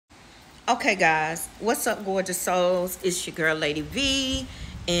Okay, guys, what's up, gorgeous souls? It's your girl, Lady V,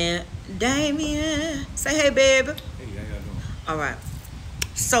 and Damien. Say hey, baby. Hey, how y'all doing? All right.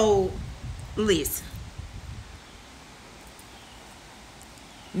 So, listen,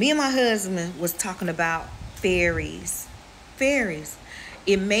 me and my husband was talking about fairies. Fairies.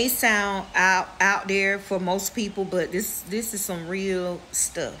 It may sound out there for most people, but this is some real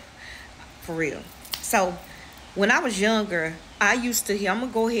stuff, for real. So, when I was younger, I used to hear. I'm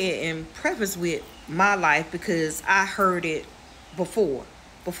gonna go ahead and preface with my life because I heard it before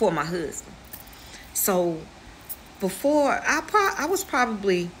my husband. So before I was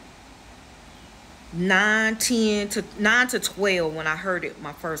probably 9 to 12 when I heard it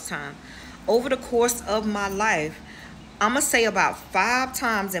my first time. Over the course of my life, I'm gonna say about 5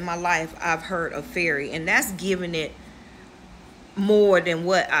 times in my life I've heard a fairy, and that's giving it more than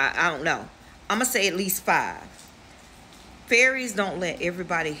what I don't know. I'm gonna say at least 5. Fairies don't let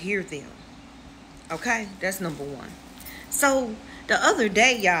everybody hear them. Okay, that's number one. So the other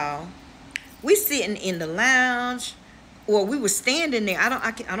day, y'all, we sitting in the lounge, or we were standing there.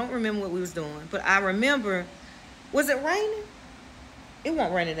 I don't remember what we was doing, but I remember. Was it raining? It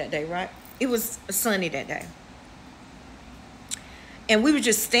wasn't raining that day, right? It was sunny that day, and we were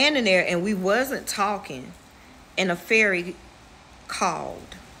just standing there, and we wasn't talking, and a fairy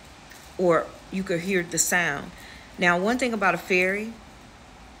called, or you could hear the sound. Now, one thing about a fairy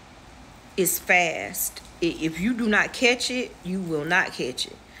is fast. If you do not catch it, you will not catch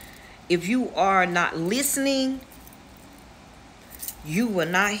it. If you are not listening, you will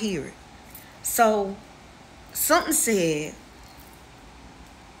not hear it. So, something said,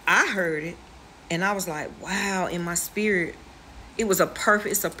 I heard it, and I was like, wow, in my spirit, it's a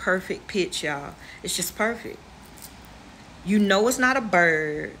perfect pitch, y'all. It's just perfect. You know it's not a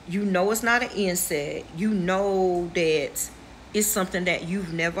bird. You know it's not an insect. You know that it's something that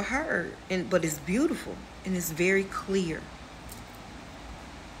you've never heard. But it's beautiful and it's very clear.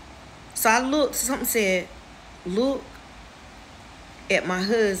 So I looked, something said, look at my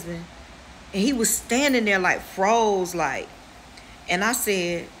husband. And he was standing there like froze, like. And I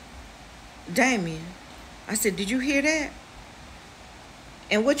said, Damien, I said, did you hear that?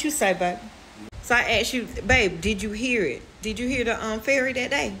 And what you say, baby? So I asked you, babe, did you hear it? Did you hear the fairy that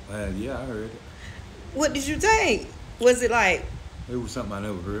day? Yeah, I heard it. What did you think? Was it like? It was something I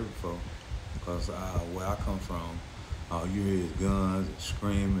never heard before. Because where I come from, you hear guns and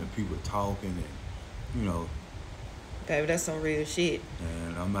screaming and people talking and, Baby, that's some real shit.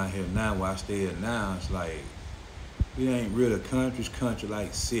 And I'm out here now, where I stay at now, it's like, it ain't really country, it's country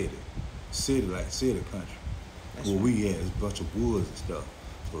like city. City like city country. That's where right. we at is a bunch of woods and stuff.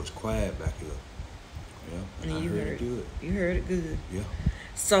 So it's quiet back here. Yeah, and I heard it good. You heard it good. Yeah.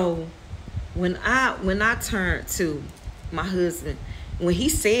 So when I turned to my husband, when he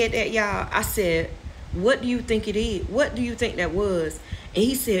said that, y'all, I said, what do you think it is? What do you think that was? And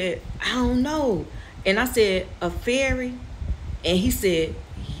he said, I don't know. And I said, a fairy? And he said,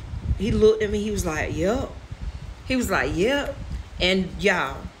 he looked at me, he was like, yep. He was like, yep. And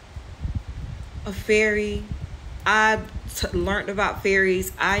y'all, a fairy, I learned about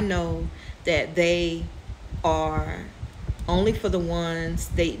fairies. I know that they are only for the ones,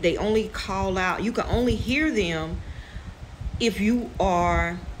 they only call out. You can only hear them if you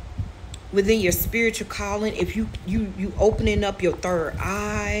are within your spiritual calling, if you opening up your third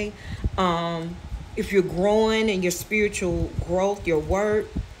eye, if you're growing in your spiritual growth, your work.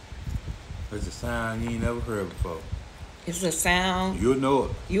 It's a sound you ain't never heard before. It's a sound. You'll know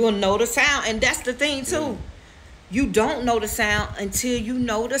it. You'll know the sound. And that's the thing too. Yeah. You don't know the sound until you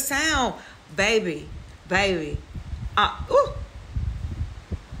know the sound. Baby. Oh,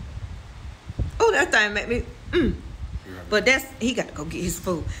 that thing make me But he got to go get his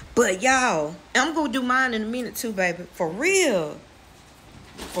food. But y'all, I'm gonna do mine in a minute too, baby. For real.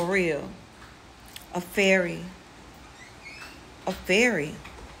 A fairy.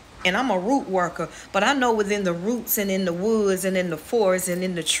 And I'm a root worker, but I know within the roots and in the woods and in the forests and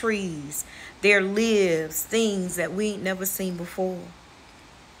in the trees, there lives things that we ain't never seen before.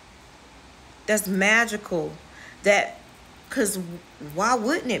 That's magical. Because why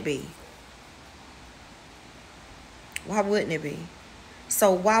wouldn't it be?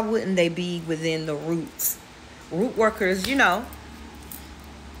 So why wouldn't they be within the roots? Root workers, y'all,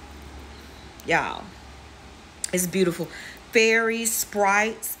 it's beautiful. Fairies,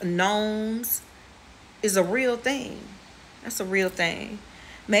 sprites, gnomes is a real thing. That's a real thing.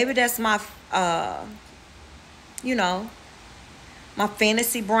 Maybe that's my, my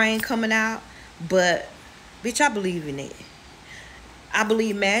fantasy brain coming out. But, bitch, I believe in it. I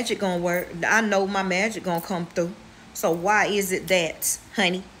believe magic gonna work. I know my magic gonna come through. So why is it that,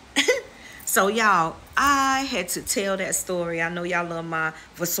 honey? So y'all, I had to tell that story. I know y'all love my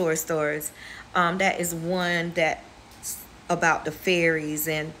Vasori stories. That is one that's about the fairies,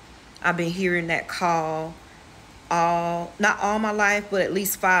 and I've been hearing that call not all my life, but at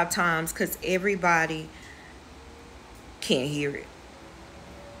least 5 times, because everybody can't hear it.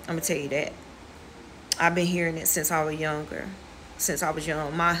 I'm gonna tell you that. I've been hearing it since I was younger. Since I was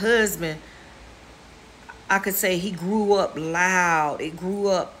young. My husband, I could say he grew up loud. It grew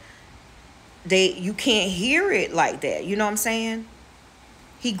up, you can't hear it like that. You know what I'm saying?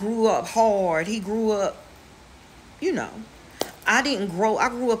 He grew up hard. He grew up, you know. I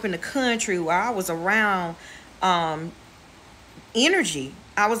grew up in the country where I was around energy.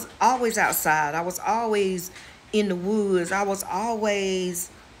 I was always outside. I was always in the woods. I was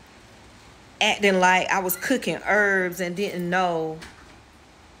always acting like I was cooking herbs and didn't know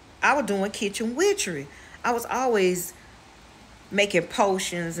I was doing kitchen witchery. I was always making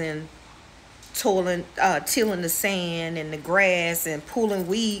potions and tilling the sand and the grass and pulling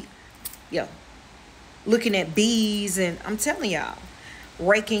weed. Yeah. Looking at bees, and I'm telling y'all,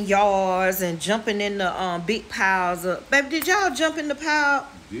 raking yards and jumping in the big piles of. Baby, did y'all jump in the pile?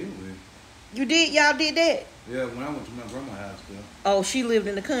 Did we? You did? Y'all did that? Yeah, when I went to my grandma's house there. Oh, she lived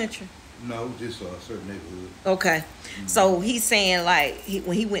in the country? No, just a certain neighborhood. Okay. Mm-hmm. So he's saying like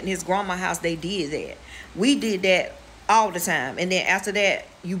when he went in his grandma's house, they did that. We did that all the time. And then after that,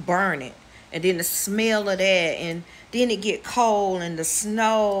 you burn it. And then the smell of that, and then it get cold and the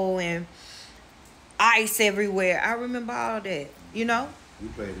snow and ice everywhere. I remember all that, you know? We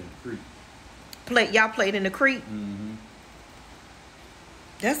played in the creek. Y'all played in the creek? Mm-hmm.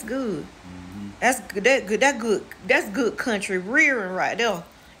 That's good. Mm-hmm. That's good. That's good country rearing right there.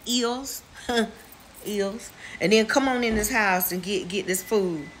 Eels. Eels. And then come on in this house and get this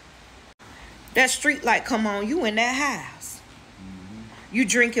food. That street light come on, you in that house. Mm-hmm. You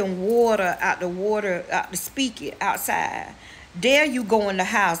drinking water out the speaker outside. There you go in the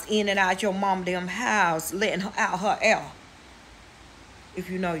house, in and out your mom damn house, letting her out her air. If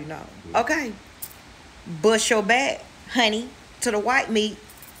you know, you know. Yeah. Okay. Bust your back, honey, to the white meat.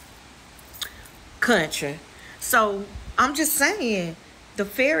 Country. So, I'm just saying, the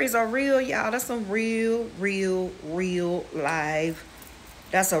fairies are real, y'all. That's some real live.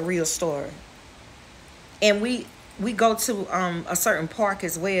 That's a real story. And we go to a certain park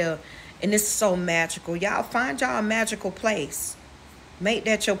as well. And it's so magical. Y'all find y'all a magical place. Make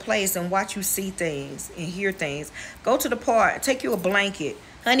that your place and watch you see things and hear things. Go to the park. Take you a blanket.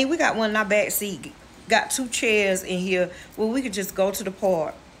 Honey, we got one in our back seat. Got 2 chairs in here where we could just go to the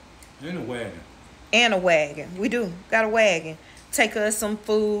park. And a wagon. And a wagon. We do. Got a wagon. Take us some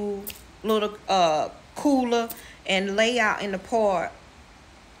food, little cooler, and lay out in the park.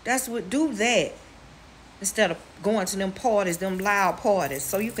 Do that. Instead of going to them parties, them loud parties,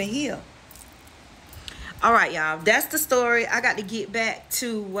 so you can hear. All right, y'all. That's the story. I got to get back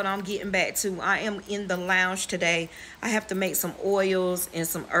to what I'm getting back to. I am in the lounge today. I have to make some oils and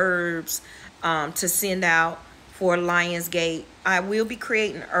some herbs to send out for Lionsgate. I will be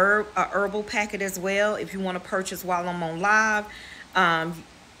creating a herbal packet as well. If you want to purchase while I'm on live,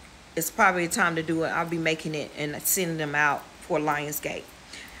 it's probably time to do it. I'll be making it and sending them out for Lionsgate.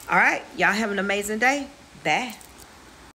 All right. Y'all have an amazing day. Bye.